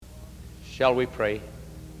Shall we pray?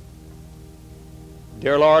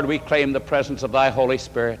 Dear Lord, we claim the presence of thy Holy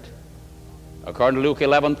Spirit, according to Luke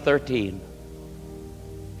 11:13.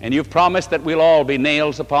 And you've promised that we'll all be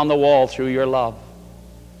nails upon the wall through your love.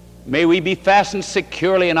 May we be fastened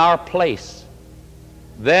securely in our place.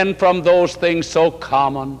 Then from those things so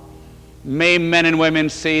common, may men and women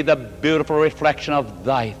see the beautiful reflection of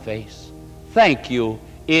thy face. Thank you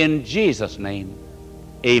in Jesus' name.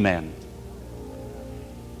 Amen.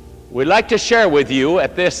 We'd like to share with you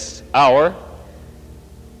at this hour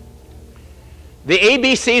the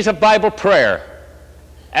ABCs of Bible prayer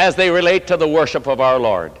as they relate to the worship of our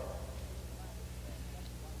Lord.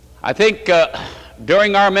 I think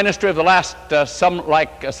during our ministry of the last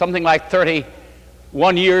something like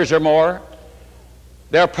 31 years or more,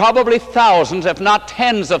 there are probably thousands, if not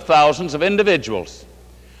tens of thousands of individuals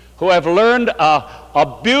who have learned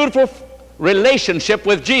a beautiful relationship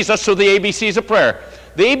with Jesus through the ABCs of prayer.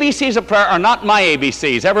 The ABCs of prayer are not my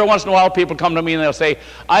ABCs. Every once in a while people come to me and they'll say,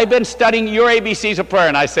 I've been studying your ABCs of prayer.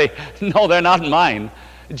 And I say, no, they're not mine.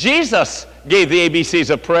 Jesus gave the ABCs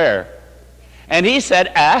of prayer. And he said,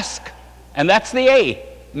 ask, and that's the A.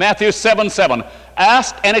 Matthew 7:7.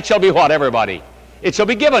 Ask, and it shall be what, everybody? It shall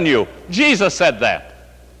be given you. Jesus said that.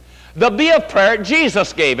 The B of prayer,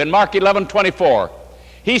 Jesus gave in Mark 11:24.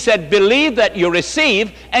 He said, believe that you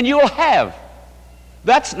receive, and you will have.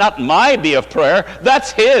 That's not my B of prayer,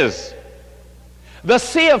 that's his. The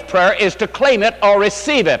C of prayer is to claim it or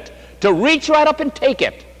receive it, to reach right up and take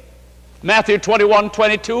it. Matthew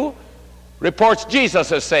 21:22 reports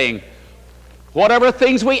Jesus as saying, whatever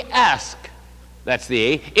things we ask, that's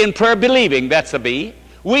the A, in prayer believing, that's the B,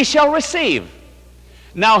 we shall receive.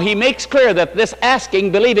 Now he makes clear that this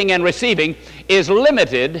asking, believing, and receiving is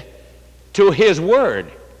limited to his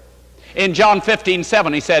word. In John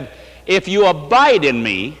 15:7 he said, if you abide in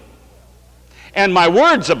me, and my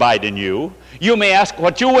words abide in you, you may ask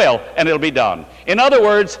what you will, and it'll be done. In other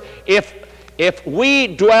words, if we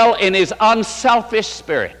dwell in his unselfish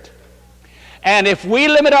spirit, and if we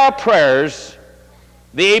limit our prayers,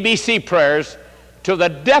 the ABC prayers, to the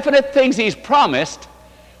definite things he's promised,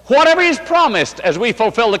 whatever he's promised as we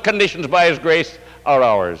fulfill the conditions by his grace are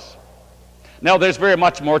ours. Now there's very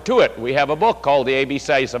much more to it. We have a book called the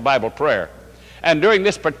ABCs of Bible Prayer. And during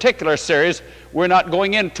this particular series, we're not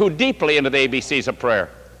going in too deeply into the ABCs of prayer.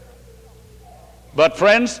 But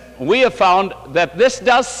friends, we have found that this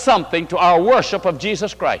does something to our worship of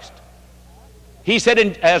Jesus Christ. He said,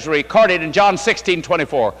 as recorded in John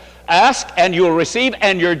 16:24, ask and you'll receive,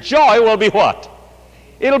 and your joy will be what?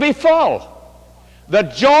 It'll be full. The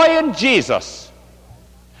joy in Jesus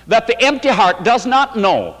that the empty heart does not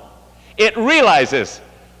know, it realizes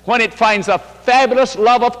when it finds the fabulous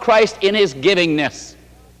love of Christ in his givingness.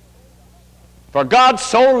 For God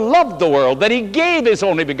so loved the world that he gave his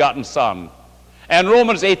only begotten Son. And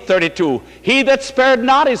Romans 8:32, he that spared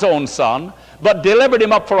not his own Son, but delivered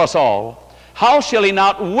him up for us all, how shall he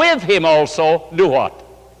not with him also do what?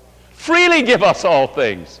 Freely give us all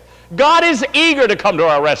things. God is eager to come to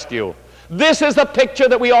our rescue. This is the picture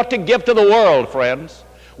that we ought to give to the world, friends.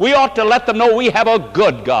 We ought to let them know we have a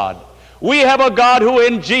good God. We have a God who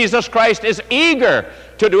in Jesus Christ is eager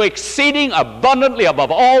to do exceeding abundantly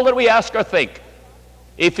above all that we ask or think.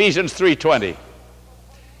 Ephesians 3:20.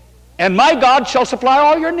 And my God shall supply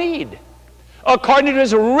all your need, according to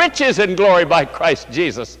his riches in glory by Christ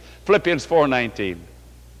Jesus. Philippians 4:19.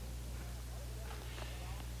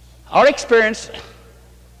 Our experience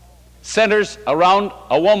centers around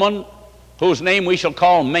a woman whose name we shall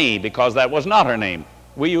call May, because that was not her name.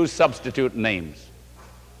 We use substitute names.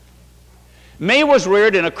 May was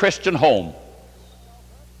reared in a Christian home.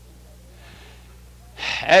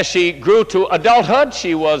 As she grew to adulthood,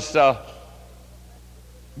 she was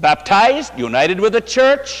baptized, united with the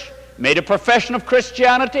church, made a profession of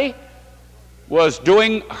Christianity, was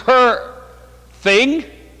doing her thing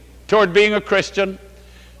toward being a Christian,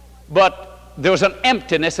 but there was an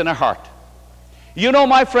emptiness in her heart. You know,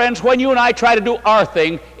 my friends, when you and I try to do our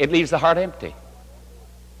thing, it leaves the heart empty.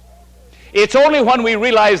 It's only when we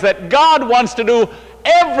realize that God wants to do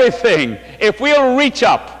everything if we'll reach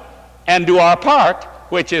up and do our part,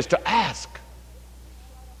 which is to ask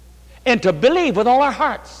and to believe with all our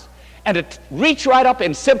hearts and to reach right up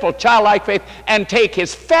in simple childlike faith and take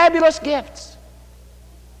his fabulous gifts.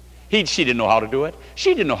 She didn't know how to do it.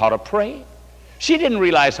 She didn't know how to pray. She didn't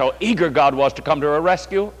realize how eager God was to come to her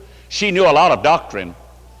rescue. She knew a lot of doctrine.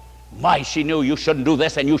 She knew you shouldn't do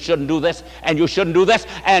this, and you shouldn't do this, and you shouldn't do this,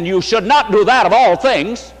 and you should not do that of all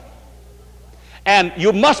things. And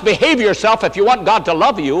you must behave yourself if you want God to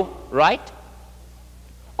love you, right?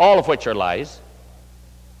 All of which are lies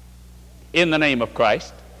in the name of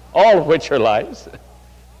Christ. all of which are lies.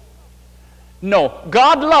 No,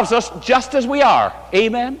 God loves us just as we are.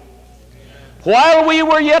 Amen? While we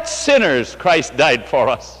were yet sinners, Christ died for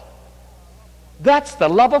us. That's the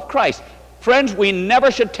love of Christ. Friends, we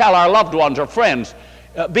never should tell our loved ones or friends,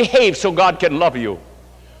 behave so God can love you.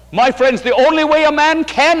 My friends, the only way a man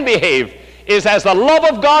can behave is as the love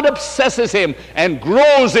of God obsesses him and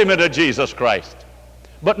grows him into Jesus Christ.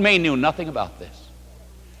 But May knew nothing about this.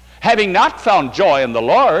 Having not found joy in the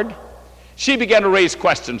Lord, she began to raise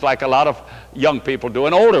questions like a lot of young people do,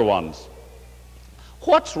 and older ones.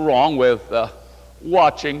 What's wrong with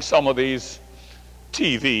watching some of these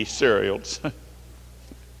TV serials?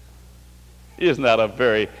 Isn't that a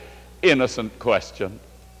very innocent question?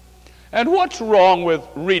 And what's wrong with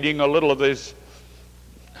reading a little of these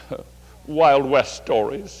Wild West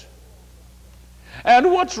stories?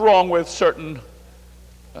 And what's wrong with certain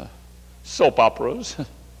soap operas?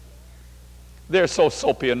 They're so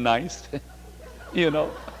soapy and nice, you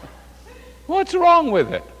know. What's wrong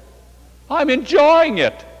with it? I'm enjoying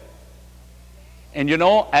it. And you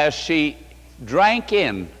know, as she drank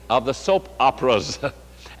in of the soap operas,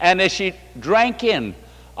 and as she drank in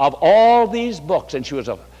of all these books, and she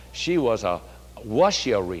was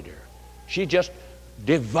a reader. She just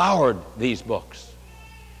devoured these books,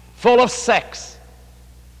 full of sex,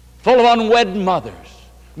 full of unwed mothers,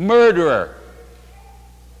 murderer,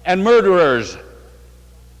 and murderers.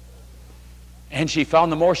 And she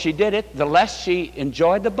found the more she did it, the less she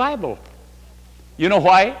enjoyed the Bible. You know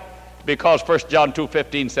why? Because 1 John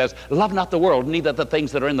 2:15 says, love not the world, neither the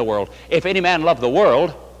things that are in the world. If any man love the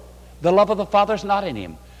world, the love of the Father is not in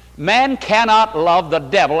him. Man cannot love the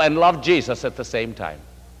devil and love Jesus at the same time.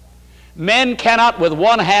 Men cannot with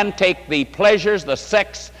one hand take the pleasures, the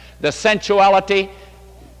sex, the sensuality,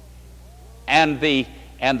 and the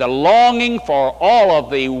longing for all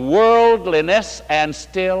of the worldliness and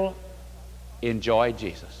still enjoy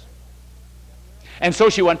Jesus. And so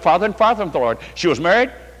she went farther and farther from the Lord. She was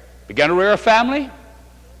married, began to rear a family.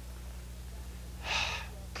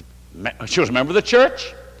 She was a member of the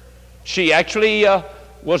church. She actually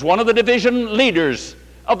was one of the division leaders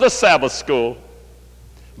of the Sabbath school.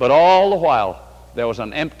 But all the while, there was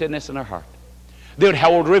an emptiness in her heart. They would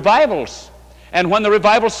hold revivals. And when the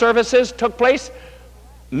revival services took place,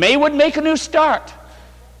 May would make a new start.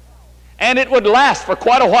 And it would last for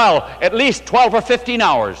quite a while, at least 12 or 15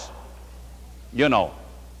 hours. You know,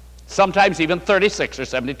 sometimes even 36 or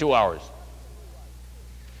 72 hours.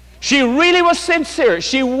 She really was sincere.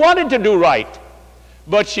 She wanted to do right.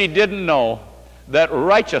 But she didn't know that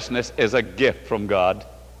righteousness is a gift from God.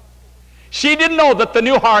 She didn't know that the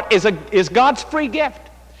new heart is God's free gift.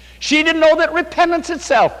 She didn't know that repentance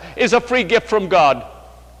itself is a free gift from God.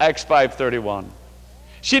 Acts 5:31.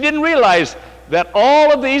 She didn't realize that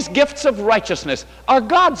all of these gifts of righteousness are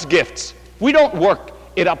God's gifts. We don't work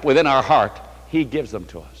it up within our heart. He gives them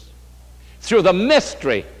to us through the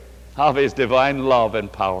mystery of His divine love and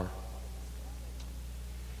power.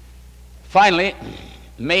 Finally,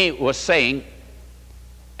 May was saying,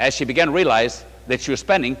 as she began to realize that she was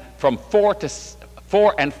spending from 4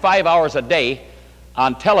 and 5 hours a day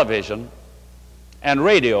on television and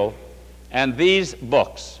radio and these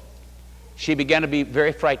books, she began to be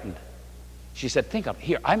very frightened. She said, think of it,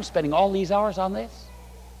 here, I'm spending all these hours on this.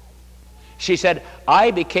 She said,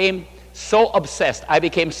 I became so obsessed, I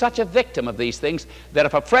became such a victim of these things that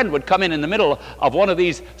if a friend would come in the middle of one of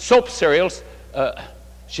these soap serials,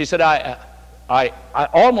 she said, I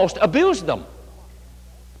almost abused them.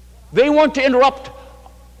 They weren't to interrupt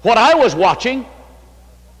what I was watching.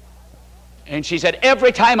 And she said,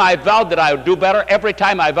 every time I vowed that I would do better, every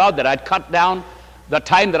time I vowed that I'd cut down the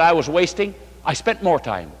time that I was wasting, I spent more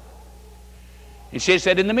time. And she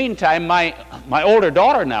said, in the meantime, my older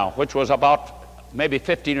daughter now, which was about maybe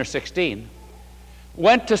 15 or 16,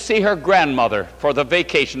 went to see her grandmother for the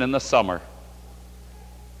vacation in the summer.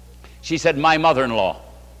 She said, my mother-in-law.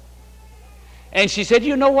 And she said,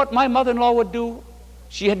 you know what my mother-in-law would do?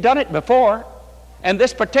 She had done it before, and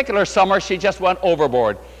this particular summer she just went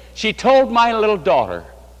overboard. She told my little daughter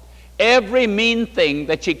every mean thing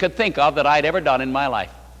that she could think of that I'd ever done in my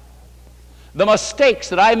life. The mistakes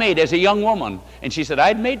that I made as a young woman. And she said,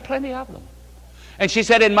 I'd made plenty of them. And she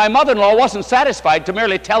said, and my mother-in-law wasn't satisfied to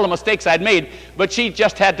merely tell the mistakes I'd made, but she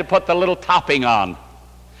just had to put the little topping on.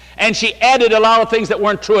 And she added a lot of things that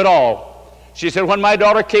weren't true at all. She said, when my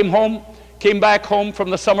daughter came back home from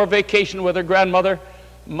the summer vacation with her grandmother,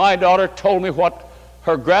 my daughter told me what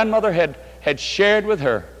her grandmother had shared with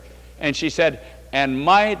her. And she said, and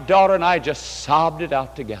my daughter and I just sobbed it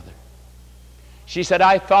out together. She said,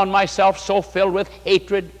 I found myself so filled with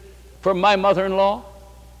hatred for my mother-in-law.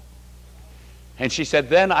 And she said,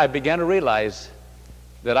 then I began to realize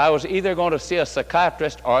that I was either going to see a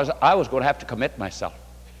psychiatrist or I was going to have to commit myself.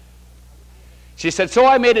 She said, so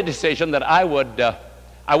I made a decision that I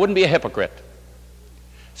wouldn't be a hypocrite.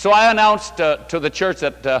 So I announced to the church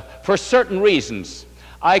that for certain reasons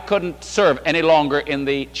I couldn't serve any longer in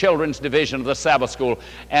the children's division of the Sabbath school.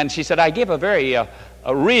 And she said, I gave a very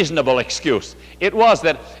a reasonable excuse. It was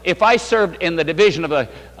that if I served in the division of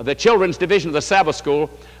the children's division of the Sabbath school,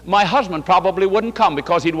 my husband probably wouldn't come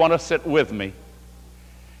because he'd want to sit with me.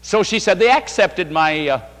 So she said they accepted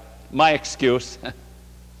my excuse.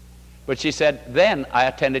 But she said, then I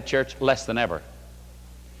attended church less than ever.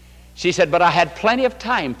 She said, but I had plenty of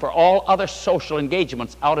time for all other social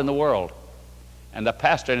engagements out in the world. And the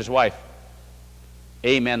pastor and his wife,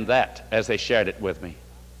 amen that, as they shared it with me.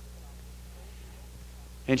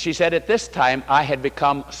 And she said, at this time, I had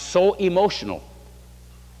become so emotional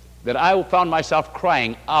that I found myself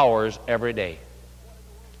crying hours every day.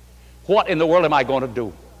 What in the world am I going to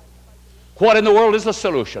do? What in the world is the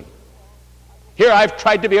solution? Here I've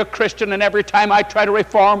tried to be a Christian, and every time I try to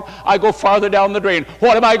reform, I go farther down the drain.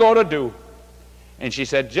 What am I going to do? And she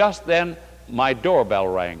said, just then my doorbell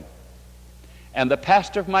rang, and the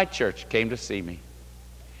pastor of my church came to see me.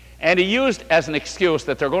 And he used as an excuse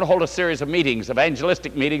that they're going to hold a series of meetings,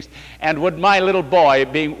 evangelistic meetings, and would my little boy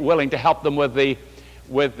be willing to help them with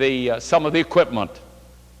some of the equipment.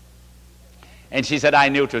 And she said, I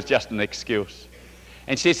knew it was just an excuse.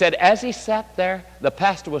 And she said, as he sat there, the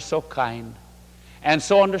pastor was so kind and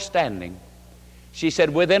so understanding. She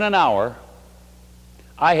said, within an hour,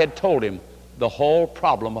 I had told him the whole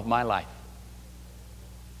problem of my life.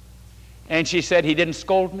 And she said, he didn't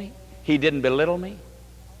scold me. He didn't belittle me.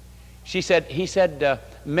 He said,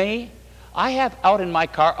 May, I have out in my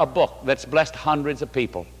car a book that's blessed hundreds of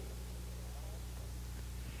people.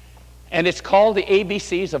 And it's called The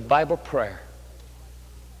ABCs of Bible Prayer.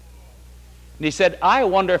 And he said, I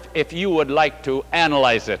wonder if you would like to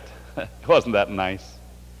analyze it. Wasn't that nice?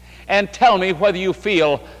 And tell me whether you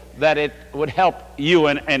feel that it would help you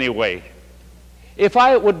in any way. If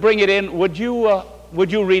I would bring it in, would you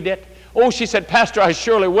read it? Oh, she said, Pastor, I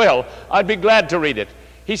surely will. I'd be glad to read it.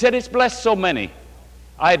 He said, it's blessed so many.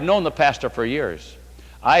 I had known the pastor for years.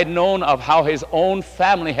 I had known of how his own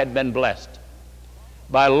family had been blessed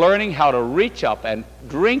by learning how to reach up and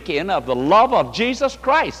drink in of the love of Jesus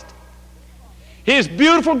Christ. His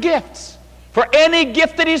beautiful gifts. For any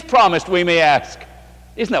gift that he's promised, we may ask.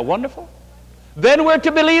 Isn't that wonderful? Then we're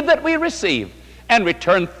to believe that we receive and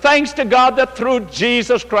return thanks to God that through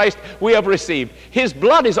Jesus Christ we have received. His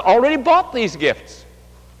blood has already bought these gifts.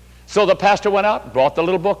 So the pastor went out, brought the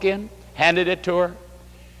little book in, handed it to her,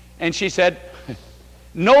 and she said,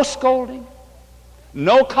 no scolding,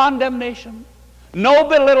 no condemnation, no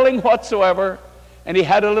belittling whatsoever. And he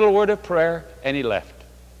had a little word of prayer, and he left.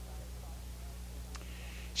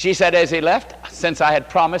 She said, as he left, since I had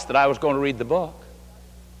promised that I was going to read the book,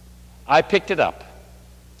 I picked it up.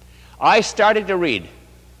 I started to read,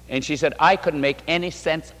 and she said, I couldn't make any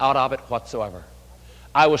sense out of it whatsoever.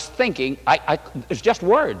 I was thinking, it's just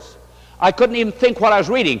words. I couldn't even think what I was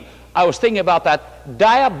reading. I was thinking about that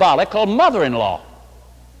diabolical mother-in-law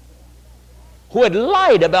who had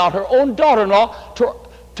lied about her own daughter-in-law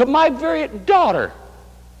to my very daughter.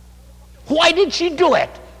 Why did she do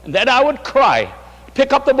it? And then I would cry.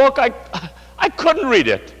 Pick up the book, I couldn't read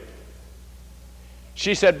it.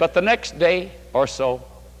 She said, but the next day or so,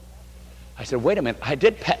 I said, wait a minute, I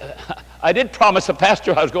did promise the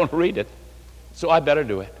pastor I was going to read it, so I better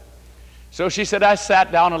do it. So she said, I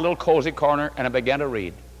sat down in a little cozy corner and I began to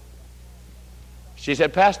read. She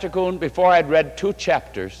said, Pastor Coon, before I'd read 2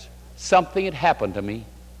 chapters, something had happened to me.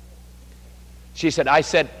 She said, I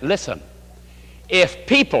said, listen, if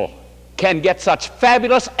people can get such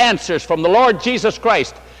fabulous answers from the Lord Jesus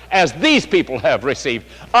Christ as these people have received,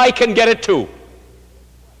 I can get it too.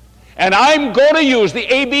 And I'm going to use the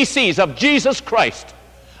ABCs of Jesus Christ.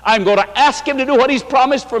 I'm going to ask him to do what he's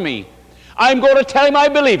promised for me. I'm going to tell him I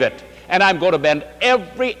believe it. And I'm going to bend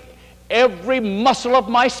every muscle of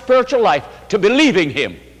my spiritual life to believing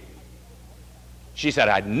him. She said,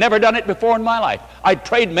 I'd never done it before in my life. I'd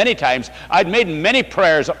prayed many times. I'd made many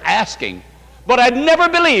prayers of asking, but I'd never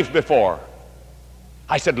believed before.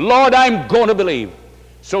 I said, Lord, I'm going to believe.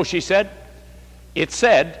 So she said, it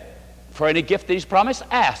said, for any gift that he's promised,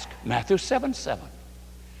 ask. Matthew 7:7.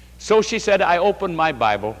 So she said, I opened my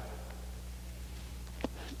Bible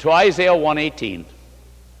to Isaiah 1:18.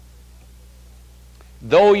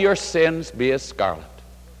 Though your sins be as scarlet,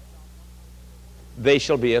 they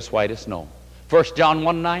shall be as white as snow. 1 John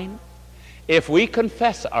 1:9. If we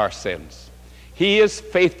confess our sins, He is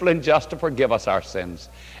faithful and just to forgive us our sins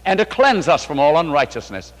and to cleanse us from all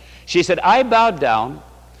unrighteousness. She said, I bowed down.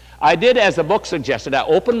 I did as the book suggested. I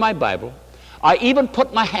opened my Bible. I even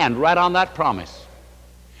put my hand right on that promise.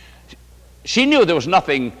 She knew there was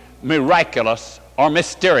nothing miraculous or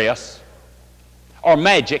mysterious or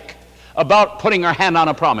magic about putting her hand on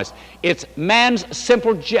a promise. It's man's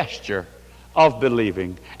simple gesture of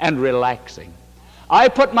believing and relaxing. I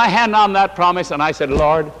put my hand on that promise and I said,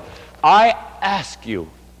 Lord, I ask you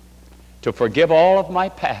to forgive all of my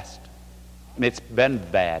past, and it's been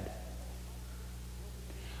bad.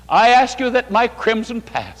 I ask you that my crimson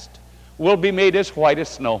past will be made as white as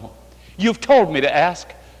snow. You've told me to ask,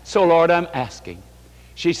 so Lord, I'm asking.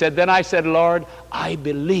 She said, then I said, Lord, I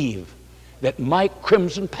believe that my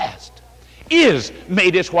crimson past is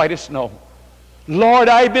made as white as snow. Lord,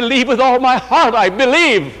 I believe with all my heart, I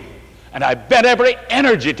believe. And I bet every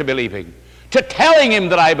energy to believing, to telling him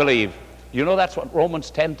that I believe. You know that's what Romans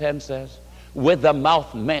 10:10 says? With the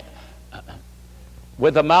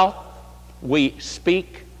mouth we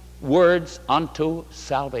speak words unto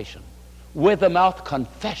salvation. With the mouth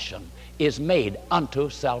confession is made unto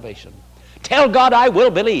salvation. Tell God I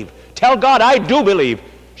will believe. Tell God I do believe.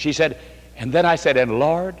 She said, and then I said, and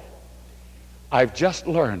Lord, I've just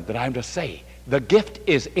learned that I'm to say, the gift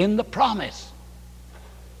is in the promise.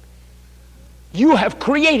 You have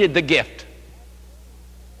created the gift.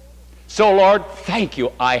 So Lord, thank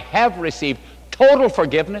you. I have received total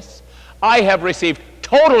forgiveness. I have received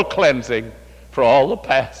total cleansing for all the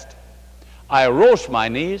past. I arose from my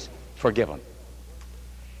knees, forgiven.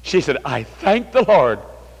 She said, I thank the Lord.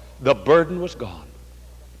 The burden was gone.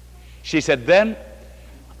 She said, then,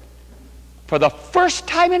 for the first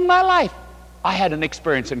time in my life, I had an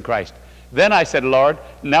experience in Christ. Then I said, Lord,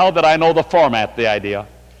 now that I know the format, the idea,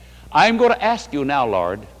 I'm going to ask you now,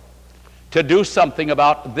 Lord, to do something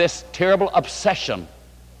about this terrible obsession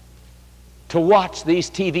to watch these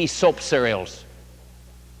TV soap serials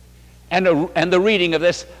and the reading of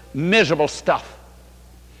this miserable stuff.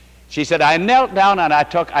 She said, I knelt down and I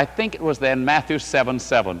took, I think it was then Matthew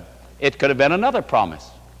 7:7. It could have been another promise.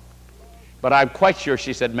 But I'm quite sure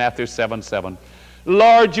she said Matthew 7:7.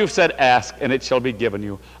 Lord, you've said, ask, and it shall be given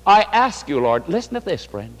you. I ask you, Lord, listen to this,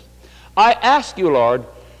 friends. I ask you, Lord,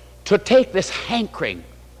 to take this hankering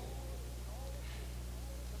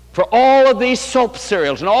for all of these soap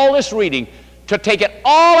serials and all this reading, to take it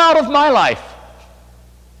all out of my life.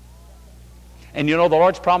 And you know the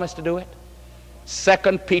Lord's promised to do it?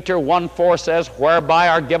 2 Peter 1:4 says, whereby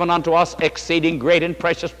are given unto us exceeding great and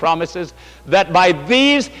precious promises, that by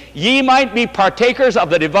these ye might be partakers of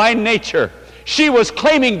the divine nature. She was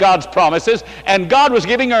claiming God's promises, and God was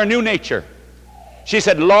giving her a new nature. She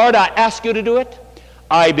said, Lord, I ask you to do it.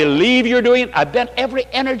 I believe you're doing it. I bent every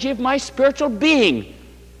energy of my spiritual being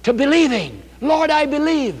to believing. Lord, I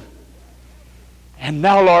believe. And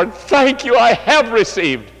now, Lord, thank you, I have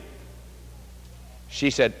received. She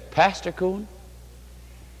said, Pastor Coon,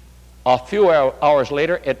 a few hours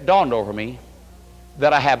later, it dawned over me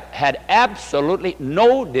that I have had absolutely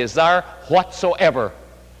no desire whatsoever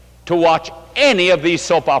to watch any of these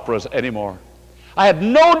soap operas anymore. I had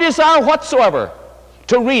no desire whatsoever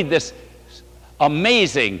to read this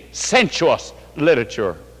amazing, sensuous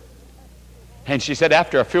literature. And she said,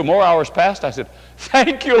 after a few more hours passed, I said,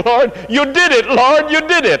 thank you, Lord. You did it, Lord. You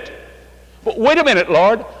did it. But wait a minute,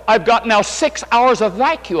 Lord. I've got now 6 hours of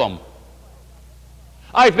vacuum.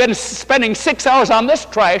 I've been spending 6 hours on this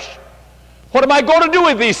trash. What am I going to do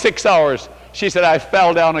with these 6 hours? She said, I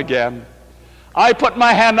fell down again. I put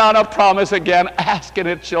my hand on a promise again, ask and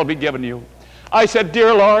it shall be given you. I said,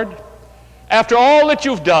 dear Lord, after all that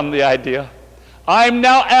you've done, the idea, I'm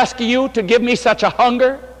now asking you to give me such a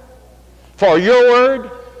hunger for your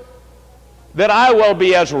word that I will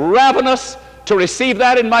be as ravenous to receive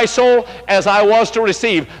that in my soul as I was to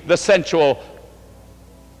receive the sensual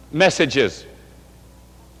messages.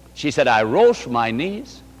 She said, I rose from my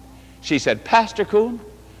knees. She said, Pastor Coon,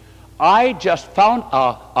 I just found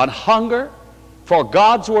a hunger for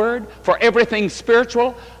God's word, for everything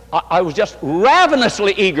spiritual. I was just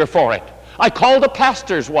ravenously eager for it. I called the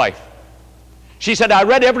pastor's wife. She said, I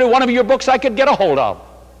read every one of your books I could get a hold of.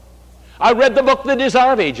 I read the book, The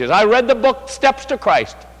Desire of Ages. I read the book, Steps to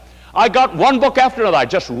Christ. I got one book after another. I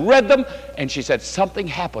just read them. And she said, something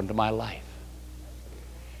happened to my life.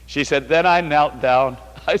 She said, then I knelt down.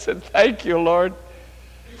 I said, thank you, Lord.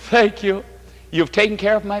 Thank you. You've taken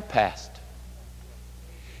care of my past.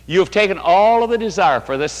 You've taken all of the desire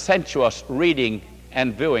for this sensuous reading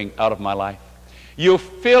and viewing out of my life. You've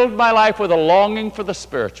filled my life with a longing for the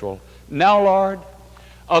spiritual. Now, Lord,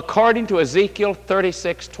 according to Ezekiel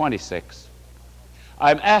 36:26,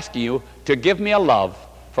 I'm asking you to give me a love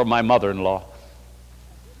for my mother-in-law.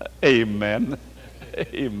 Amen.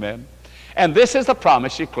 Amen. And this is the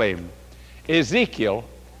promise she claimed. Ezekiel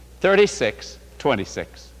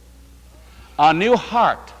 36:26. A new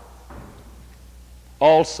heart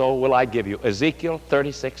also will I give you. Ezekiel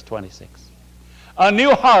 36:26. A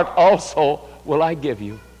new heart also will I give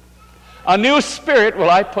you. A new spirit will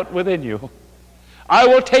I put within you. I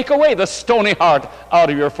will take away the stony heart out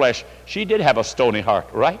of your flesh. She did have a stony heart,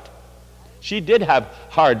 right? She did have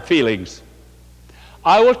hard feelings.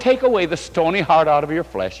 I will take away the stony heart out of your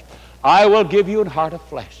flesh. I will give you a heart of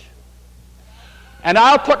flesh. And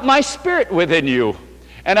I'll put my spirit within you,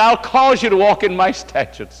 and I'll cause you to walk in my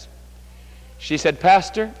statutes. She said,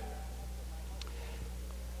 Pastor,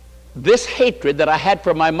 this hatred that I had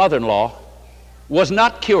for my mother-in-law was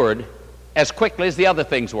not cured as quickly as the other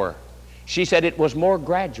things were. She said it was more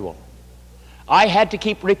gradual. I had to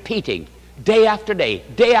keep repeating day after day,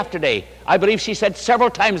 day after day. I believe she said several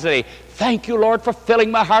times a day, thank you, Lord, for filling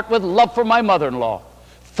my heart with love for my mother-in-law.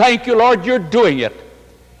 Thank you, Lord, you're doing it.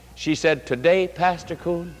 She said, today, Pastor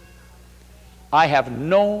Coon, I have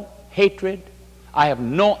no hatred, I have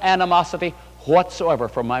no animosity whatsoever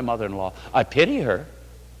for my mother-in-law. I pity her.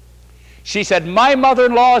 She said, my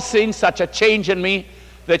mother-in-law has seen such a change in me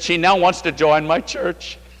that she now wants to join my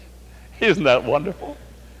church. Isn't that wonderful?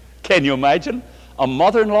 Can you imagine a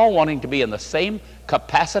mother-in-law wanting to be in the same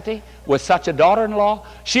capacity with such a daughter-in-law?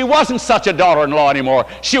 She wasn't such a daughter-in-law anymore.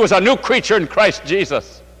 She was a new creature in Christ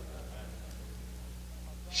Jesus.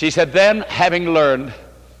 She said, then, having learned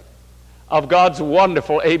of God's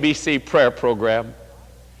wonderful ABC prayer program,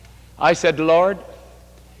 I said, Lord,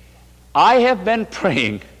 I have been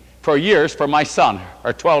praying for years for my son,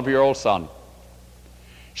 her 12-year-old son.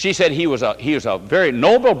 She said he was a very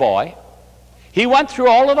noble boy. He went through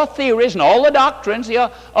all of the theories and all the doctrines. He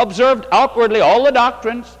observed outwardly all the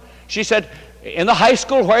doctrines. She said in the high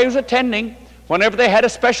school where he was attending, whenever they had a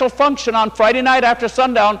special function on Friday night after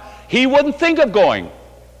sundown, he wouldn't think of going.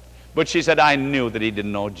 But she said, I knew that he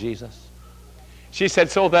didn't know Jesus. She said,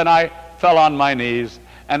 so then I fell on my knees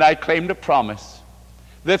and I claimed a promise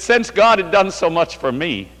that since God had done so much for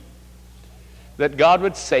me, that God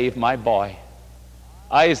would save my boy.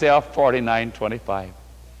 Isaiah 49:25.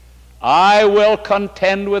 I will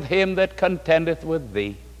contend with him that contendeth with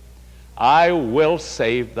thee. I will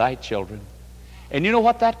save thy children. And you know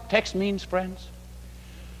what that text means, friends?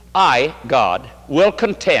 I, God, will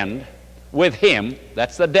contend with him,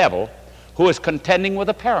 that's the devil, who is contending with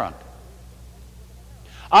a parent.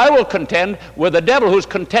 I will contend with the devil who's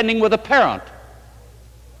contending with a parent.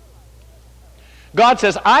 God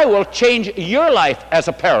says, I will change your life as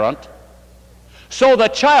a parent, so the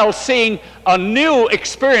child, seeing a new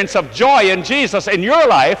experience of joy in Jesus in your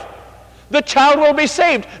life, the child will be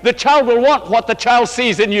saved. The child will want what the child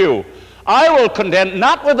sees in you. I will contend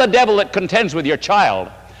not with the devil that contends with your child,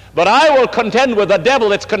 but I will contend with the devil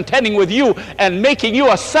that's contending with you and making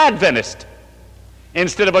you a sadvenist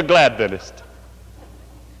instead of a gladvenist.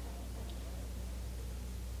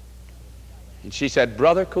 And she said,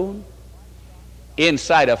 Brother Coon,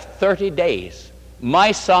 inside of 30 days,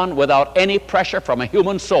 my son, without any pressure from a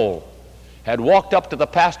human soul, had walked up to the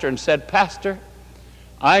pastor and said, Pastor,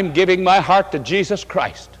 I'm giving my heart to Jesus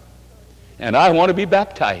Christ, and I want to be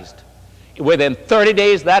baptized. Within 30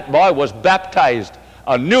 days, that boy was baptized,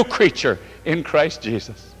 a new creature in Christ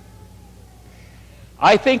Jesus.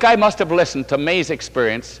 I think I must have listened to May's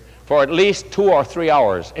experience for at least 2 or 3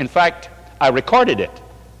 hours. In fact, I recorded it.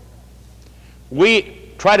 We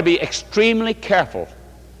try to be extremely careful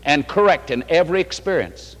and correct in every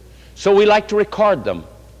experience. So we like to record them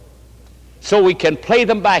so we can play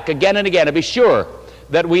them back again and again to be sure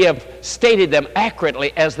that we have stated them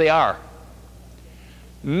accurately as they are.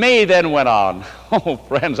 May then went on. Oh,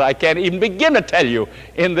 friends, I can't even begin to tell you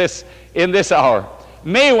in this hour.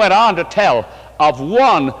 May went on to tell of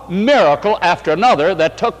one miracle after another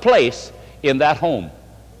that took place in that home.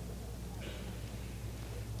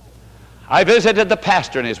 I visited the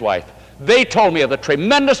pastor and his wife. They told me of the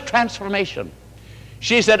tremendous transformation.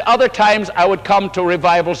 She said other times I would come to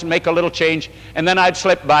revivals and make a little change, and then I'd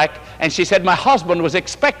slip back. And she said my husband was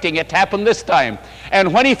expecting it to happen this time.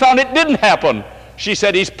 And when he found it didn't happen, she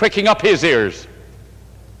said he's pricking up his ears.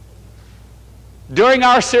 During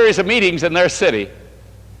our series of meetings in their city,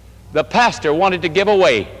 the pastor wanted to give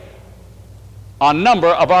away a number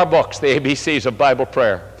of our books, the ABCs of Bible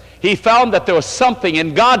Prayer. He found that there was something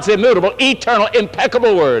in God's immutable, eternal,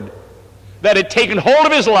 impeccable word that had taken hold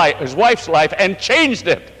of his life, his wife's life, and changed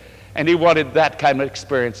it. And he wanted that kind of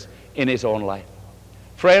experience in his own life.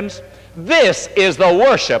 Friends, this is the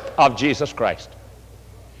worship of Jesus Christ.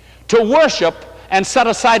 To worship and set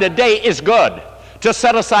aside a day is good. To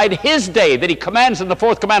set aside his day that he commands in the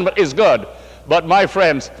fourth commandment is good. But my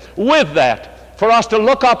friends, with that, for us to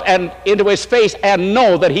look up and into his face and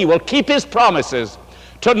know that he will keep his promises,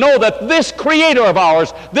 to know that this Creator of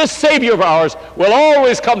ours, this Savior of ours, will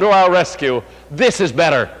always come to our rescue, this is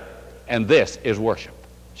better, and this is worship.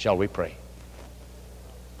 Shall we pray?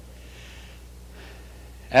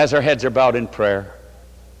 As our heads are bowed in prayer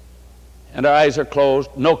and our eyes are closed,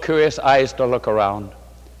 no curious eyes to look around,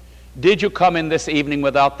 did you come in this evening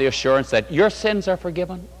without the assurance that your sins are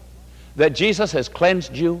forgiven, that Jesus has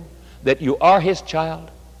cleansed you, that you are his child?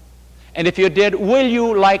 And if you did, will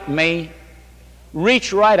you, like me,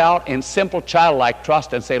 reach right out in simple childlike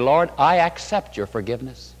trust and say, Lord, I accept your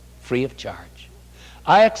forgiveness free of charge.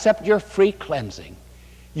 I accept your free cleansing,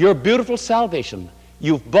 your beautiful salvation.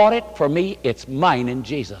 You've bought it for me. It's mine in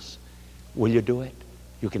Jesus. Will you do it?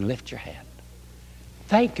 You can lift your hand.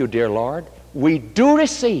 Thank you, dear Lord. We do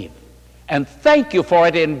receive, and thank you for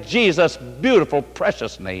it in Jesus' beautiful,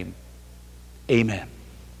 precious name. Amen.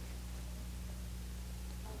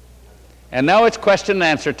 And now it's question and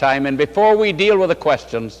answer time, and before we deal with the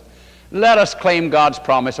questions, let us claim God's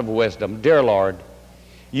promise of wisdom. Dear Lord,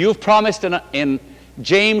 you've promised in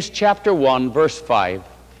James chapter 1, verse 5,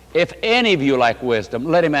 if any of you lack wisdom,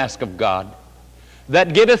 let him ask of God,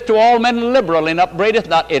 that giveth to all men liberally and upbraideth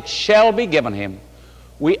not, it shall be given him.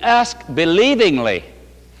 We ask believingly.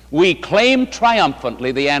 We claim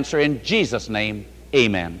triumphantly the answer in Jesus' name.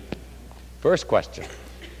 Amen. First question.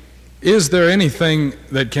 Is there anything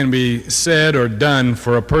that can be said or done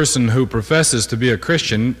for a person who professes to be a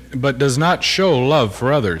Christian but does not show love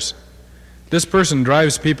for others? This person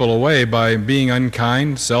drives people away by being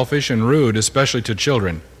unkind, selfish, and rude, especially to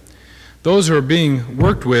children. Those who are being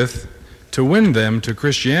worked with to win them to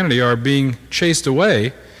Christianity are being chased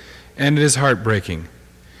away, and it is heartbreaking.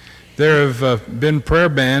 There have been prayer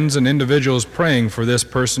bands and individuals praying for this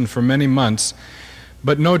person for many months,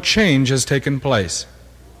 but no change has taken place.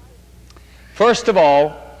 First of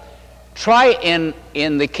all, try in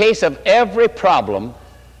the case of every problem,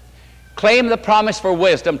 claim the promise for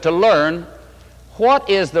wisdom to learn what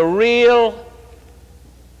is the real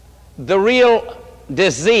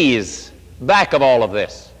disease back of all of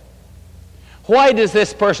this. Why does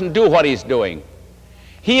this person do what he's doing?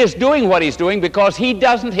 He is doing what he's doing because he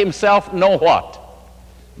doesn't himself know what?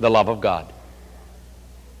 The love of God.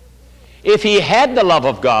 If he had the love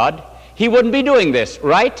of God, he wouldn't be doing this,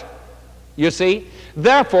 right? You see?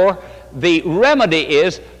 Therefore, the remedy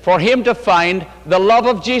is for him to find the love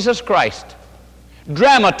of Jesus Christ,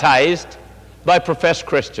 dramatized by professed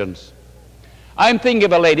Christians. I'm thinking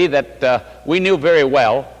of a lady that we knew very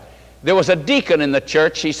well. There was a deacon in the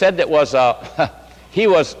church. He said that was he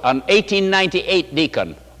was an 1898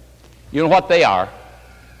 deacon. You know what they are?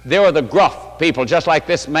 They were the gruff people, just like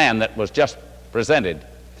this man that was just presented.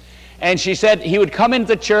 And she said he would come into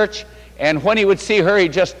the church, and when he would see her,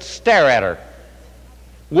 he'd just stare at her.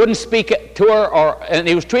 Wouldn't speak to her, and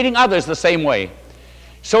he was treating others the same way.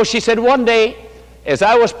 So she said one day, as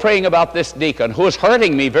I was praying about this deacon, who was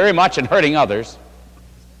hurting me very much and hurting others,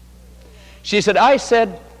 she said, I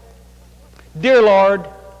said, Dear Lord,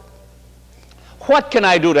 what can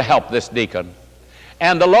I do to help this deacon?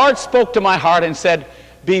 And the Lord spoke to my heart and said,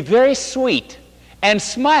 be very sweet and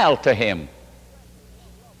smile to him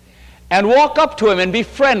and walk up to him and be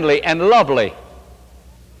friendly and lovely.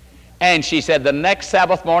 And she said, the next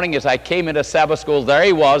Sabbath morning as I came into Sabbath school, there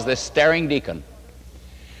he was, this staring deacon.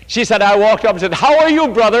 She said, I walked up and said, how are you,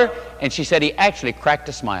 brother? And she said, he actually cracked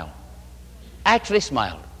a smile. Actually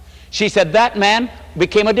smiled. She said, that man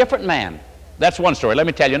became a different man. That's one story. Let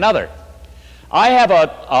me tell you another. I have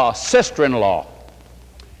a sister-in-law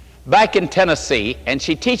back in Tennessee, and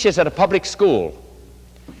she teaches at a public school.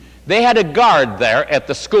 They had a guard there at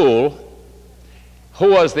the school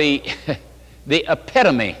who was the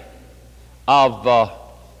epitome of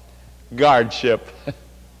guardship.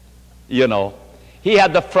 You know, he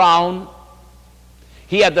had the frown,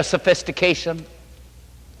 he had the sophistication,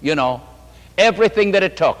 you know, everything that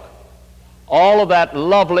it took. All of that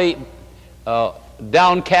lovely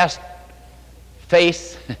downcast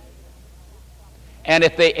face. And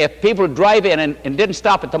if people would drive in and didn't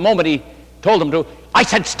stop at the moment he told them to, I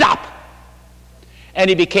said stop. And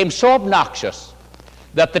he became so obnoxious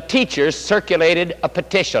that the teachers circulated a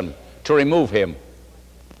petition to remove him.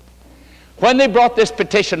 When they brought this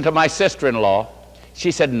petition to my sister-in-law,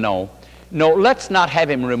 she said, no, let's not have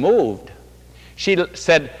him removed. She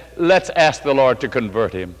said, let's ask the Lord to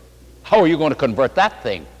convert him. How are you going to convert that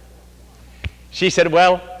thing? She said,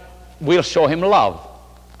 well, we'll show him love.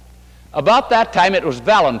 About that time, it was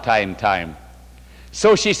Valentine time.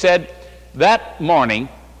 So she said, that morning,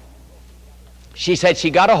 she said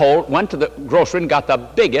she went to the grocery and got the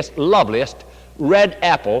biggest, loveliest red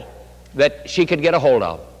apple that she could get a hold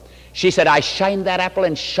of. She said, I shined that apple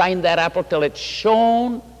and shined that apple till it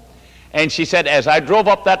shone. And she said, as I drove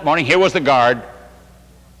up that morning, here was the guard.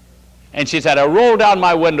 And she said, I rolled down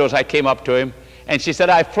my window as I came up to him. And she said,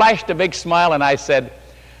 I flashed a big smile and I said,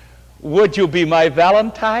 would you be my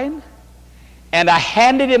Valentine? And I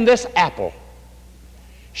handed him this apple.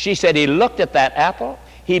 She said, he looked at that apple.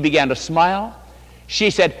 He began to smile. She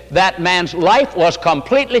said, that man's life was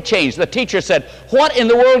completely changed. The teacher said, what in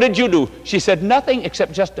the world did you do? She said, nothing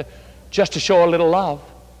except just to show a little love.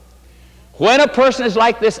 When a person is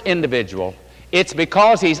like this individual, it's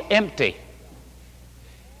because he's empty.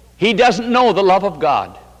 He doesn't know the love of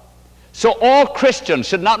God. So all Christians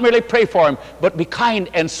should not merely pray for him, but be kind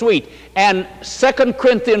and sweet. And 2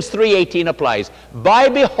 Corinthians 3:18 applies. By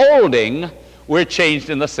beholding, we're changed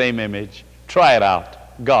in the same image. Try it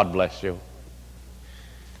out. God bless you.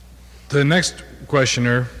 The next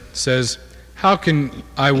questioner says, how can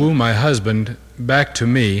I woo my husband back to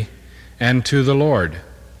me and to the Lord?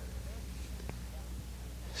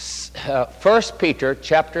 1 Peter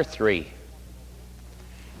chapter 3.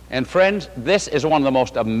 And friends, this is one of the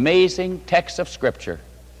most amazing texts of Scripture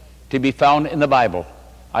to be found in the Bible.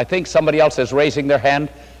 I think somebody else is raising their hand,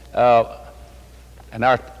 and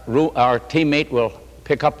our teammate will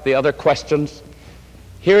pick up the other questions.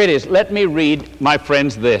 Here it is. Let me read, my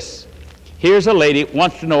friends, this. Here's a lady who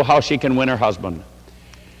wants to know how she can win her husband.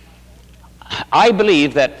 I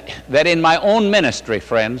believe that in my own ministry,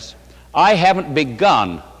 friends, I haven't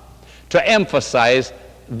begun to emphasize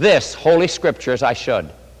this Holy Scripture as I should.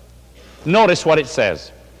 Notice what it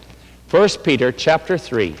says. 1 Peter chapter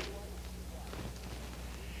 3.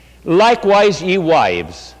 Likewise, ye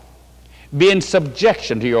wives, be in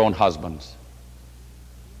subjection to your own husbands.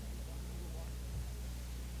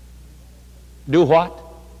 Do what?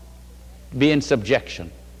 Be in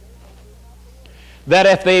subjection. That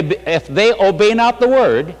if they obey not the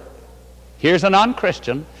word, here's a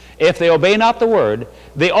non-Christian, if they obey not the word,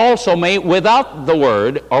 they also may, without the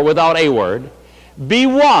word or without a word, be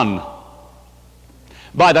won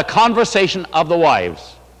by the conversation of the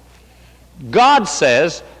wives. God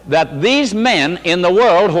says that these men in the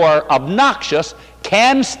world who are obnoxious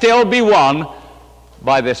can still be won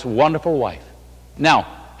by this wonderful wife. Now,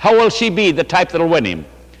 how will she be the type that will win him?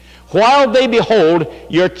 While they behold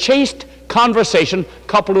your chaste conversation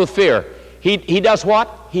coupled with fear. He does what?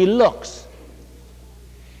 He looks.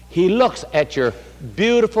 He looks at your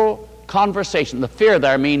beautiful conversation. The fear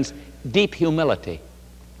there means deep humility.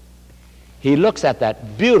 He looks at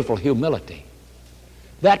that beautiful humility,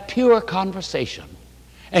 that pure conversation,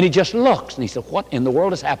 and he just looks and he says, what in the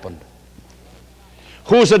world has happened?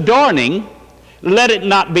 Whose adorning, let it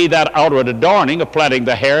not be that outward adorning of plaiting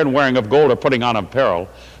the hair and wearing of gold or putting on apparel,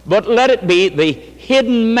 but let it be the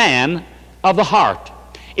hidden man of the heart,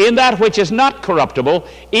 in that which is not corruptible,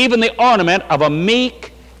 even the ornament of a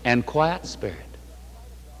meek and quiet spirit,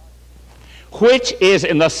 which is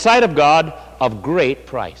in the sight of God of great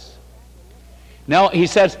price. Now, he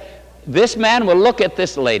says, this man will look at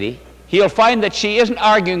this lady. He'll find that she isn't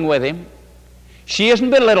arguing with him. She isn't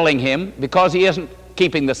belittling him because he isn't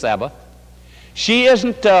keeping the Sabbath. She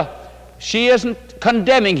isn't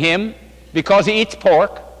condemning him because he eats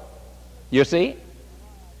pork. You see?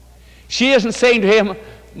 She isn't saying to him,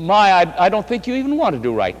 I don't think you even want to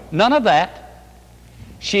do right. None of that.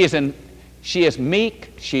 She is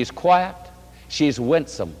meek, she's quiet, she's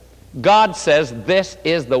winsome. God says this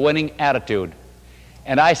is the winning attitude.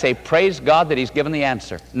 And I say, praise God that he's given the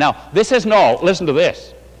answer. Now, this isn't all. Listen to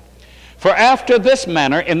this. For after this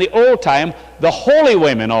manner, in the old time, the holy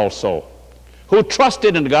women also, who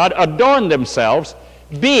trusted in God, adorned themselves,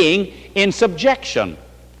 being in subjection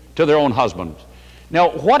to their own husbands. Now,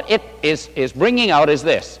 what it is bringing out is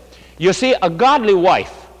this. You see, a godly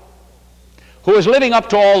wife who is living up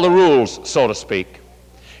to all the rules, so to speak,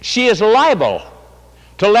 she is liable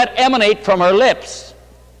to let emanate from her lips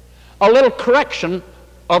a little correction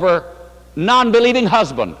of her non-believing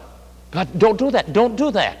husband. God, don't do that. Don't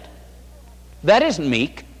do that. That isn't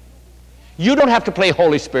meek. You don't have to play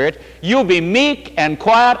Holy Spirit. You'll be meek and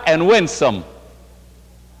quiet and winsome.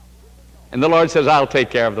 And the Lord says, I'll take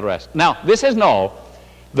care of the rest. Now, this isn't all.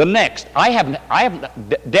 The next, I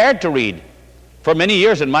haven't dared to read for many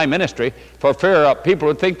years in my ministry for fear people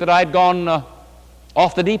would think that I'd gone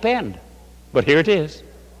off the deep end. But here it is.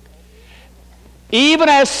 Even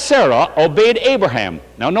as Sarah obeyed Abraham.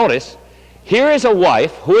 Now notice, here is a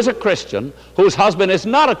wife who is a Christian, whose husband is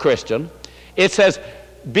not a Christian. It says,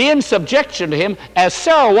 be in subjection to him as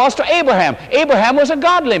Sarah was to Abraham. Abraham was a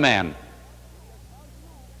godly man.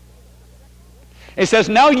 It says,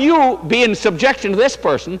 now you be in subjection to this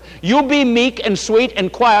person. You be meek and sweet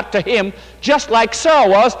and quiet to him, just like Sarah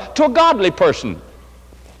was to a godly person,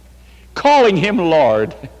 calling him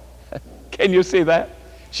Lord. Can you see that?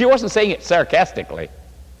 She wasn't saying it sarcastically.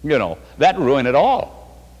 You know, that ruined it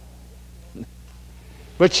all.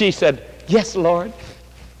 But she said, yes, Lord.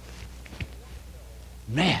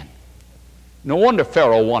 Man, no wonder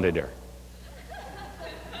Pharaoh wanted her.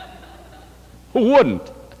 Who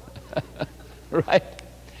wouldn't? Right?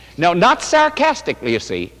 Now, not sarcastically, you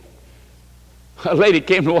see. A lady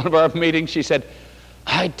came to one of our meetings. She said,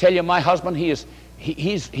 I tell you, my husband,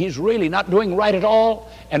 he's really not doing right at all.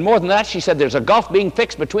 And more than that, she said, there's a gulf being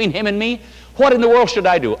fixed between him and me. What in the world should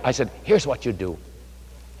I do? I said, here's what you do.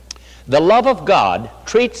 The love of God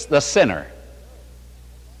treats the sinner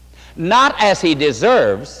not as he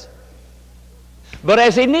deserves, but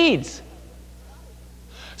as he needs.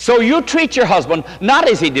 So you treat your husband not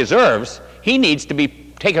as he deserves. He needs to be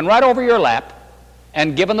taken right over your lap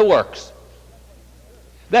and given the works.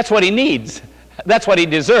 That's what he needs. That's what he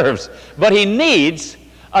deserves. But he needs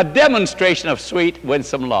a demonstration of sweet,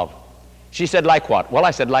 winsome love. She said, like what? Well,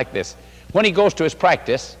 I said, like this. When he goes to his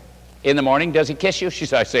practice in the morning, does he kiss you? She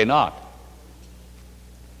said, I say not.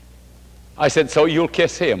 I said, so you'll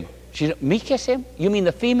kiss him. She said, me kiss him? You mean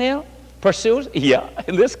the female pursues? Yeah,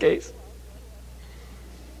 in this case.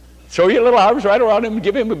 Throw your little arms right around him and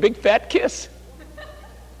give him a big fat kiss.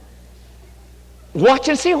 Watch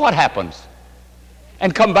and see what happens.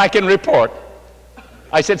 And come back and report.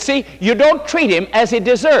 I said, see, you don't treat him as he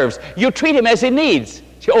deserves. You treat him as he needs.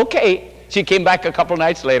 She, okay. She came back a couple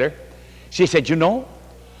nights later. She said, you know,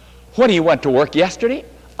 when he went to work yesterday,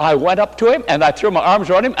 I went up to him and I threw my arms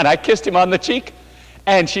around him and I kissed him on the cheek.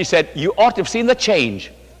 And she said, you ought to have seen the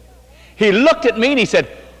change. He looked at me and he said,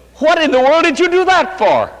 what in the world did you do that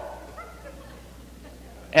for?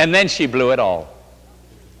 And then she blew it all.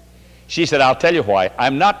 She said, I'll tell you why.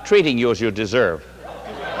 I'm not treating you as you deserve.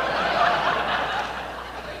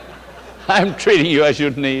 I'm treating you as you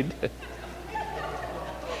need.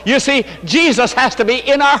 You see, Jesus has to be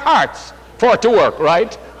in our hearts for it to work,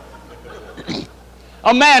 right?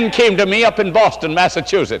 A man came to me up in Boston,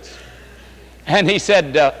 Massachusetts, and he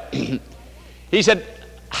said,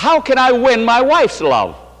 how can I win my wife's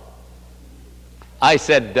love? I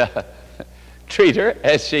said, treat her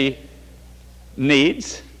as she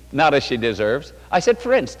needs, not as she deserves. I said,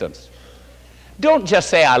 for instance, don't just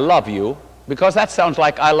say I love you, because that sounds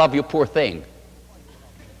like I love you, poor thing.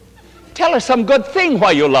 Tell her some good thing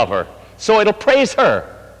while you love her, so it'll praise her.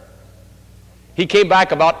 He came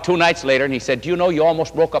back about 2 nights later and he said, do you know you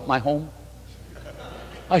almost broke up my home?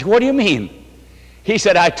 I said, what do you mean? He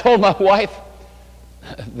said, I told my wife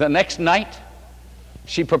the next night,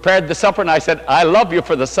 she prepared the supper, and I said, I love you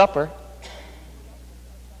for the supper.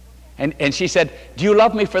 And she said, do you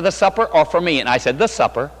love me for the supper or for me? And I said, the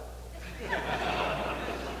supper.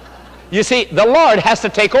 You see, the Lord has to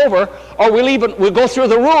take over, or we'll go through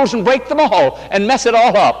the rules and break them all and mess it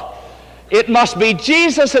all up. It must be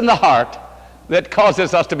Jesus in the heart that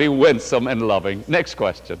causes us to be winsome and loving. Next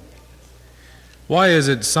question. Why is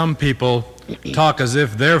it some people talk as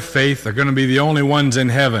if their faith are going to be the only ones in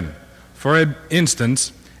heaven? For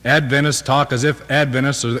instance, Adventists talk as if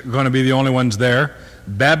Adventists are going to be the only ones there.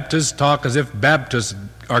 Baptists talk as if Baptists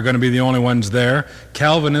are going to be the only ones there.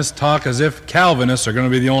 Calvinists talk as if Calvinists are going to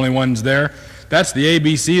be the only ones there. That's the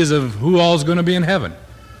ABCs of who all's going to be in heaven.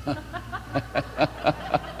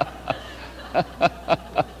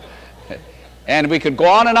 And we could go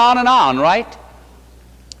on and on and on, right?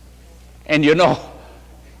 And you know,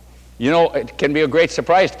 it can be a great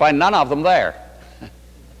surprise to find none of them there.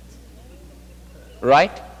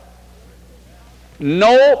 Right?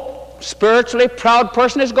 No spiritually proud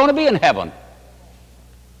person is going to be in heaven.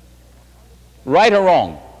 Right or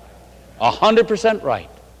wrong? 100% right.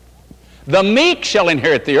 The meek shall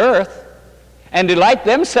inherit the earth and delight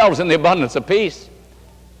themselves in the abundance of peace.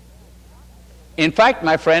 In fact,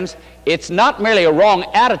 my friends, it's not merely a wrong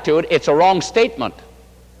attitude, it's a wrong statement.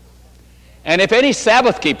 And if any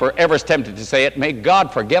Sabbath keeper ever is tempted to say it, may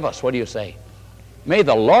God forgive us. What do you say? May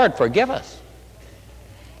the Lord forgive us.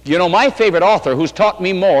 You know, my favorite author, who's taught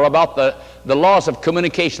me more about the laws of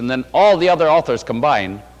communication than all the other authors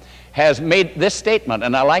combined, has made this statement,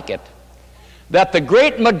 and I like it, that the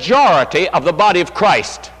great majority of the body of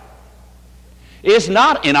Christ is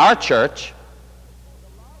not in our church.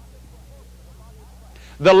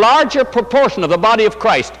 The larger proportion of the body of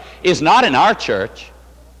Christ is not in our church.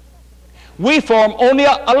 We form only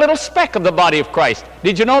a little speck of the body of Christ.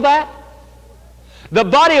 Did you know that? The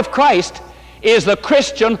body of Christ is the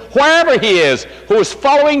Christian, wherever he is, who is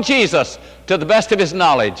following Jesus to the best of his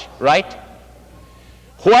knowledge, right?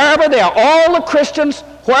 Wherever they are, all the Christians,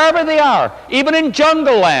 wherever they are, even in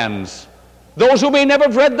jungle lands, those who may never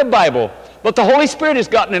have read the Bible, but the Holy Spirit has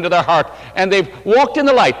gotten into their heart and they've walked in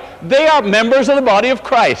the light, they are members of the body of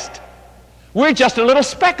Christ. We're just a little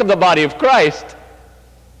speck of the body of Christ.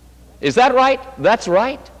 Is that right? That's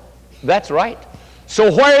right. That's right.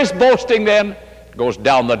 So where is boasting then? It goes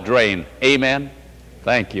down the drain. Amen.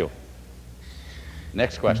 Thank you.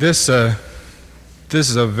 Next question. This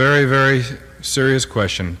is a very, very serious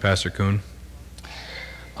question, Pastor Coon.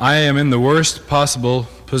 I am in the worst possible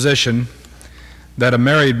position that a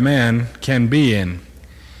married man can be in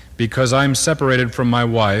because I'm separated from my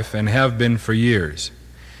wife and have been for years.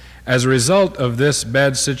 As a result of this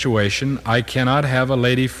bad situation, I cannot have a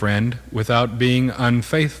lady friend without being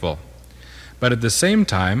unfaithful. But at the same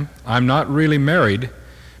time, I'm not really married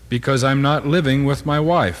because I'm not living with my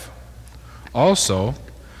wife. Also,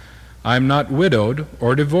 I'm not widowed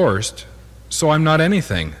or divorced, so I'm not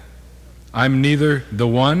anything. I'm neither the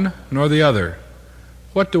one nor the other.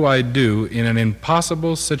 What do I do in an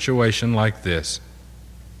impossible situation like this?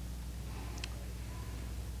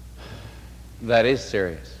 That is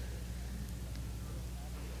serious.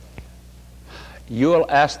 You will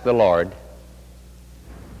ask the Lord,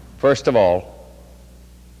 first of all,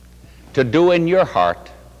 to do in your heart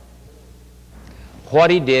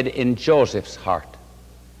what he did in Joseph's heart.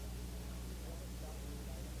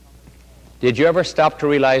 Did you ever stop to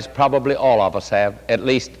realize, probably all of us have, at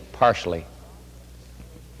least partially,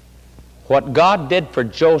 what God did for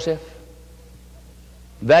Joseph,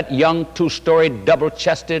 that young two-story,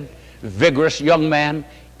 double-chested, vigorous young man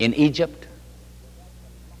in Egypt,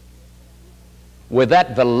 with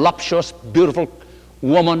that voluptuous, beautiful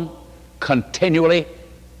woman continually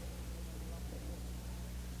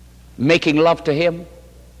making love to him?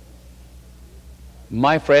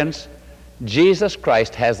 My friends, Jesus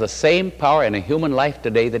Christ has the same power in a human life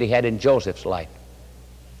today that he had in Joseph's life.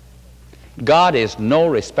 God is no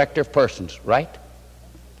respecter of persons, right?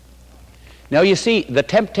 Now you see, the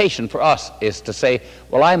temptation for us is to say,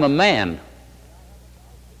 well, I'm a man,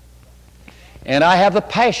 and I have the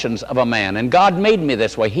passions of a man, and God made me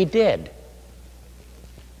this way. He did.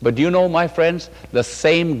 But do you know, my friends, the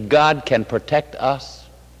same God can protect us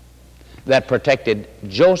that protected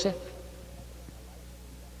Joseph,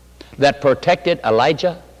 that protected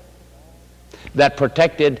Elijah, that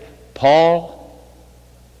protected Paul,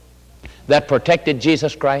 that protected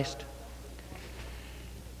Jesus Christ.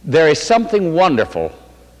 There is something wonderful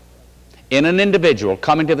in an individual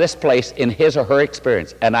coming to this place in his or her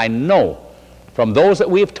experience, and I know from those that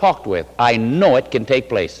we've talked with, I know it can take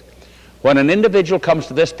place. When an individual comes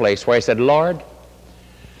to this place where he said, Lord,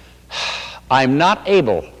 I'm not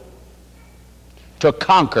able to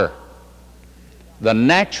conquer the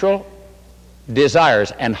natural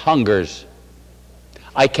desires and hungers.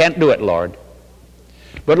 I can't do it, Lord.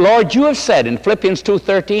 But Lord, you have said in Philippians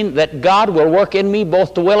 2:13 that God will work in me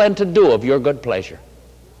both to will and to do of your good pleasure.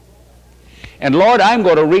 And Lord, I'm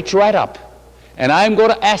going to reach right up, and I'm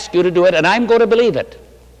going to ask you to do it, and I'm going to believe it.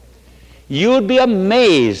 You'd be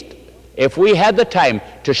amazed if we had the time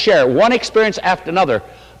to share one experience after another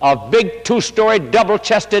of big two-story,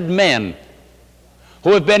 double-chested men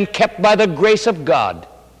who have been kept by the grace of God.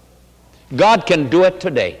 God can do it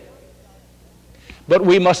today. But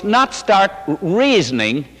we must not start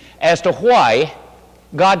reasoning as to why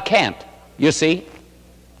God can't. You see,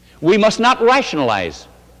 we must not rationalize.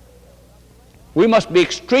 We must be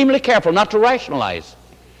extremely careful not to rationalize.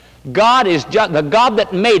 God is just the God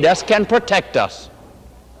that made us can protect us.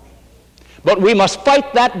 But we must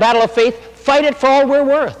fight that battle of faith, fight it for all we're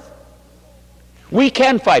worth. We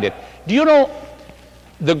can fight it. Do you know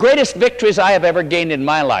the greatest victories I have ever gained in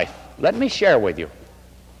my life, let me share with you,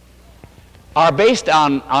 are based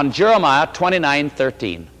on Jeremiah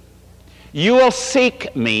 29:13. You will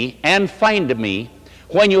seek me and find me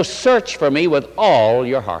when you search for me with all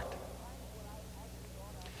your heart.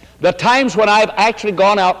 The times when I've actually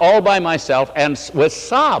gone out all by myself and with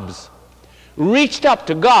sobs reached up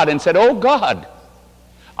to God and said, oh God,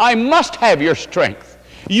 I must have your strength.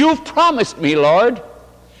 You've promised me, Lord,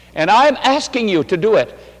 and I'm asking you to do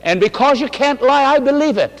it. And because you can't lie, I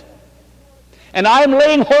believe it. And I'm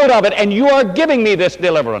laying hold of it, and you are giving me this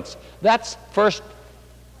deliverance. That's 1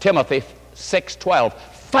 Timothy 6:12,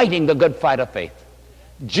 fighting the good fight of faith.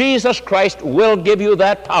 Jesus Christ will give you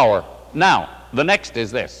that power. Now, the next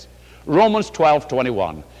is this. Romans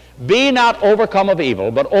 12:21. Be not overcome of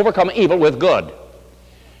evil, but overcome evil with good.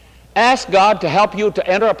 Ask God to help you to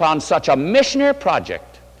enter upon such a missionary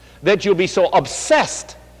project that you'll be so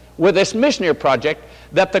obsessed with this missionary project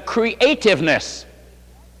that the creativeness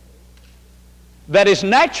that is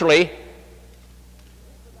naturally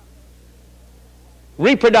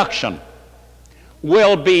reproduction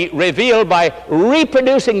will be revealed by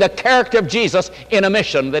reproducing the character of Jesus in a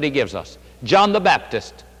mission that he gives us. John the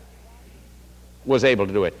Baptist was able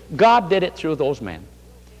to do it. God did it through those men.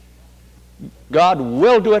 God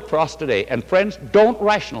will do it for us today. And friends, don't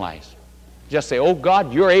rationalize. Just say, oh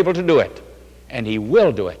God, you're able to do it. And he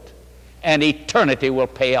will do it. And eternity will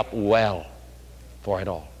pay up well for it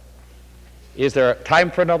all. Is there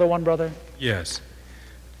time for another one, brother? Yes.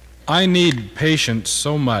 I need patience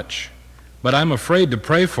so much, but I'm afraid to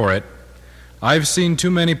pray for it. I've seen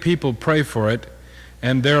too many people pray for it,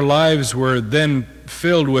 and their lives were then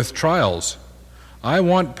filled with trials. I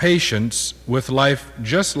want patience with life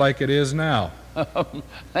just like it is now.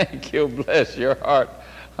 Thank you. Bless your heart.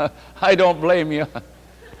 I don't blame you.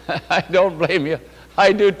 I don't blame you.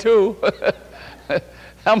 I do too.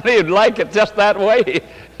 How many would like it just that way?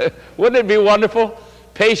 Wouldn't it be wonderful?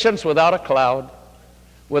 Patience without a cloud,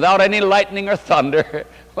 without any lightning or thunder.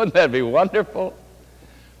 Wouldn't that be wonderful?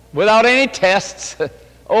 Without any tests.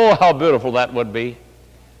 Oh, how beautiful that would be.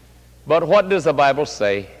 But what does the Bible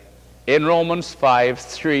say in Romans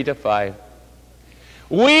 5:3-5?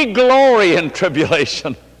 We glory in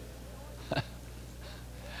tribulation,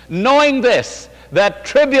 knowing this, that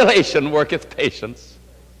tribulation worketh patience,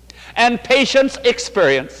 and patience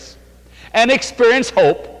experience, and experience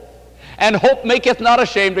hope, and hope maketh not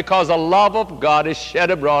ashamed, because the love of God is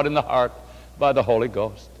shed abroad in the heart by the Holy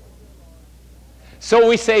Ghost. So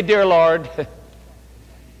we say, dear Lord,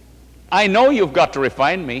 I know you've got to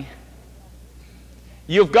refine me.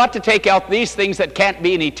 You've got to take out these things that can't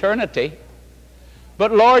be in eternity.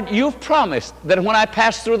 But Lord, you've promised that when I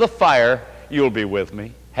pass through the fire, you'll be with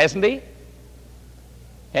me. Hasn't he?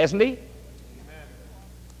 Hasn't he? Amen.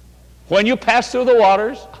 When you pass through the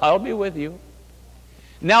waters, I'll be with you.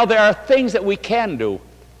 Now, there are things that we can do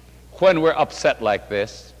when we're upset like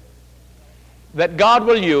this that God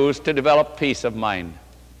will use to develop peace of mind.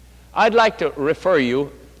 I'd like to refer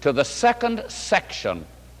you to the second section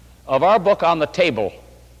of our book on the table,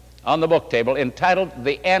 on the book table, entitled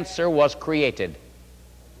The Answer Was Created.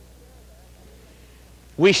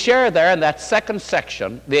 We share there in that second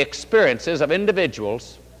section the experiences of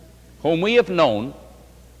individuals whom we have known,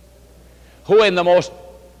 who in the most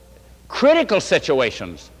critical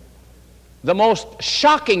situations, the most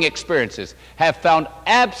shocking experiences, have found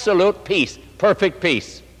absolute peace, perfect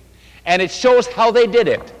peace. And it shows how they did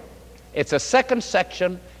it. It's a second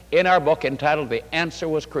section in our book entitled The Answer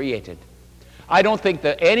Was Created. I don't think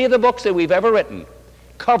that any of the books that we've ever written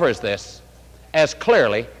covers this as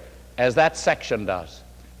clearly as that section does.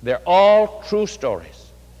 They're all true stories.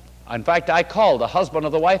 In fact, I called the husband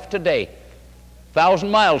of the wife today, 1,000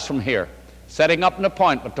 miles from here, setting up an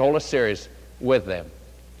appointment to hold a series with them.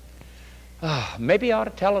 Maybe I ought to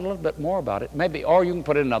tell a little bit more about it. Maybe, or you can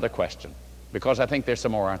put in another question, because I think there's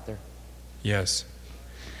some more, aren't there? Yes.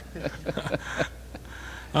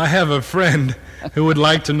 I have a friend who would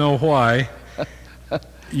like to know why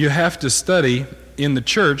you have to study in the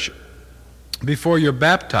church before you're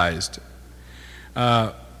baptized.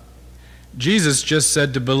 Jesus just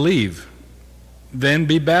said to believe, then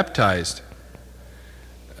be baptized.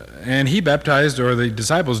 And he baptized, or the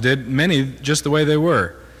disciples did, many just the way they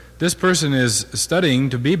were. This person is studying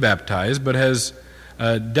to be baptized, but has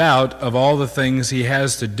a doubt of all the things he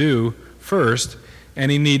has to do first, and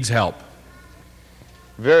he needs help.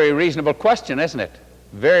 Very reasonable question, isn't it?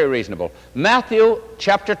 Very reasonable. Matthew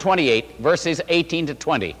chapter 28, verses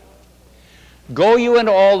 18-20. Go you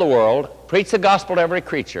into all the world, preach the gospel to every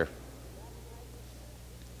creature.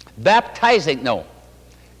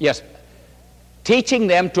 Teaching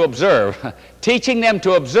them to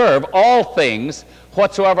observe all things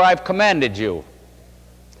whatsoever I've commanded you.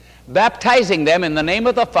 Baptizing them in the name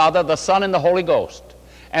of the Father, the Son, and the Holy Ghost.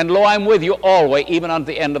 And lo, I'm with you always, even unto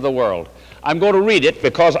the end of the world. I'm going to read it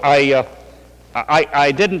because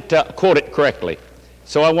I didn't quote it correctly.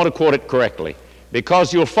 So I want to quote it correctly,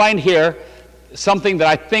 because you'll find here something that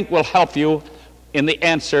I think will help you in the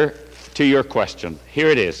answer to your question. Here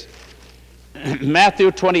it is.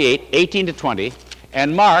 Matthew 28, 18-20,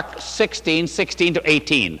 and Mark 16,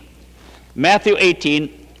 16-18. Matthew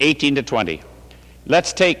 18, 18-20.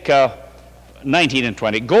 Let's take 19 and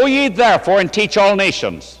 20. Go ye therefore and teach all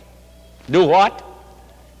nations. Do what?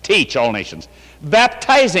 Teach all nations.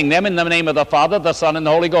 Baptizing them in the name of the Father, the Son, and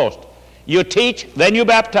the Holy Ghost. You teach, then you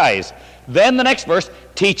baptize. Then the next verse,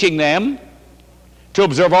 teaching them to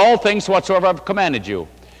observe all things whatsoever I've commanded you.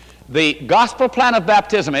 The gospel plan of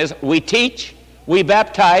baptism is we teach, we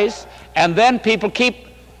baptize, and then people keep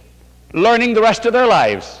learning the rest of their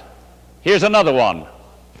lives. Here's another one.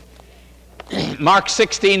 Mark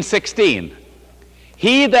 16, 16.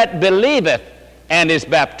 He that believeth and is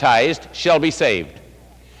baptized shall be saved.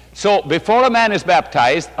 So before a man is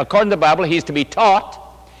baptized, according to the Bible, he's to be taught,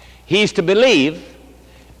 he's to believe,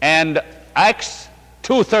 and Acts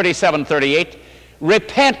 2:37-38,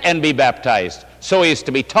 repent and be baptized. So he's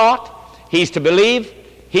to be taught, he's to believe,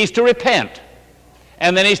 he's to repent,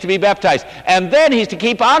 and then he's to be baptized. And then he's to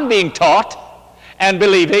keep on being taught and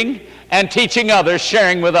believing and teaching others,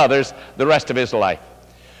 sharing with others the rest of his life.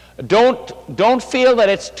 Don't feel that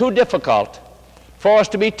it's too difficult for us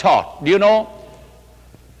to be taught. Do you know,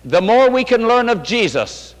 the more we can learn of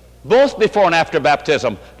Jesus, both before and after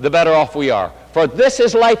baptism, the better off we are. For this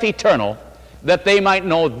is life eternal, that they might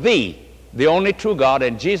know thee, the only true God,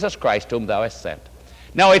 and Jesus Christ whom thou hast sent.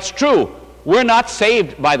 Now it's true, we're not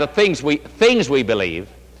saved by the things we believe.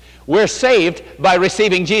 We're saved by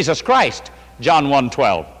receiving Jesus Christ, John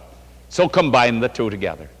 1:12. So combine the two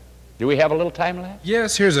together. Do we have a little time left?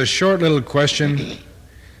 Yes, here's a short little question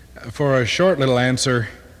for a short little answer.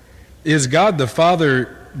 Is God the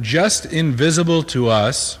Father just invisible to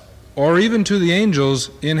us, or even to the angels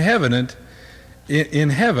in heaven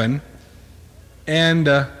and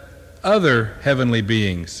other heavenly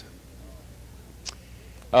beings?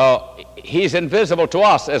 He's invisible to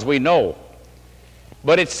us, as we know.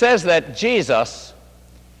 But it says that Jesus,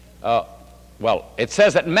 it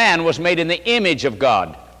says that man was made in the image of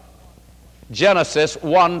God. Genesis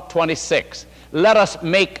 1:26. Let us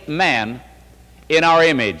make man in our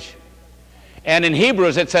image. And in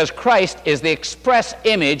Hebrews it says Christ is the express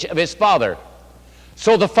image of his Father.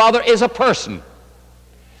 So the Father is a person.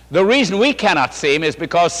 The reason we cannot see him is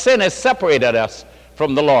because sin has separated us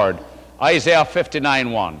from the Lord. Isaiah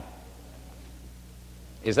 59:1.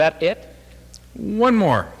 Is that it? One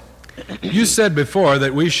more. You said before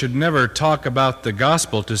that we should never talk about the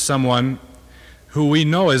gospel to someone who we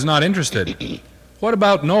know is not interested. What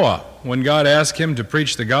about Noah, when God asked him to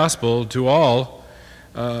preach the gospel to all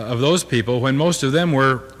of those people, when most of them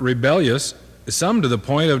were rebellious, some to the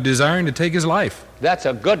point of desiring to take his life? That's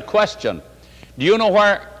a good question. Do you know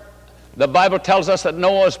where the Bible tells us that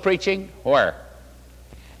Noah was preaching? Where?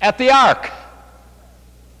 At the ark.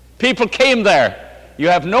 People came there. You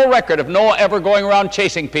have no record of Noah ever going around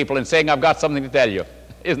chasing people and saying, I've got something to tell you.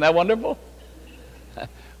 Isn't that wonderful?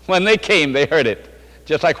 When they came, they heard it.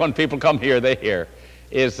 Just like when people come here, they hear.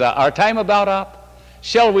 Is our time about up?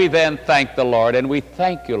 Shall we then thank the Lord? And we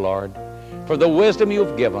thank you, Lord, for the wisdom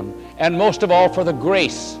you've given, and most of all for the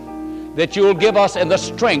grace that you will give us and the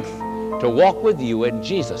strength to walk with you in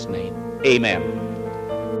Jesus' name. Amen.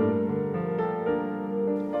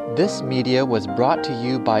 This media was brought to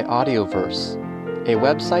you by Audioverse, a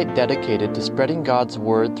website dedicated to spreading God's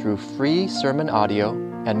Word through free sermon audio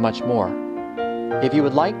and much more. If you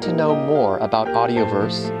would like to know more about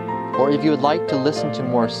Audioverse, or if you would like to listen to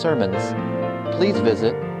more sermons, please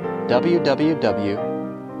visit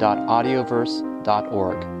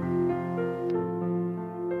www.audioverse.org.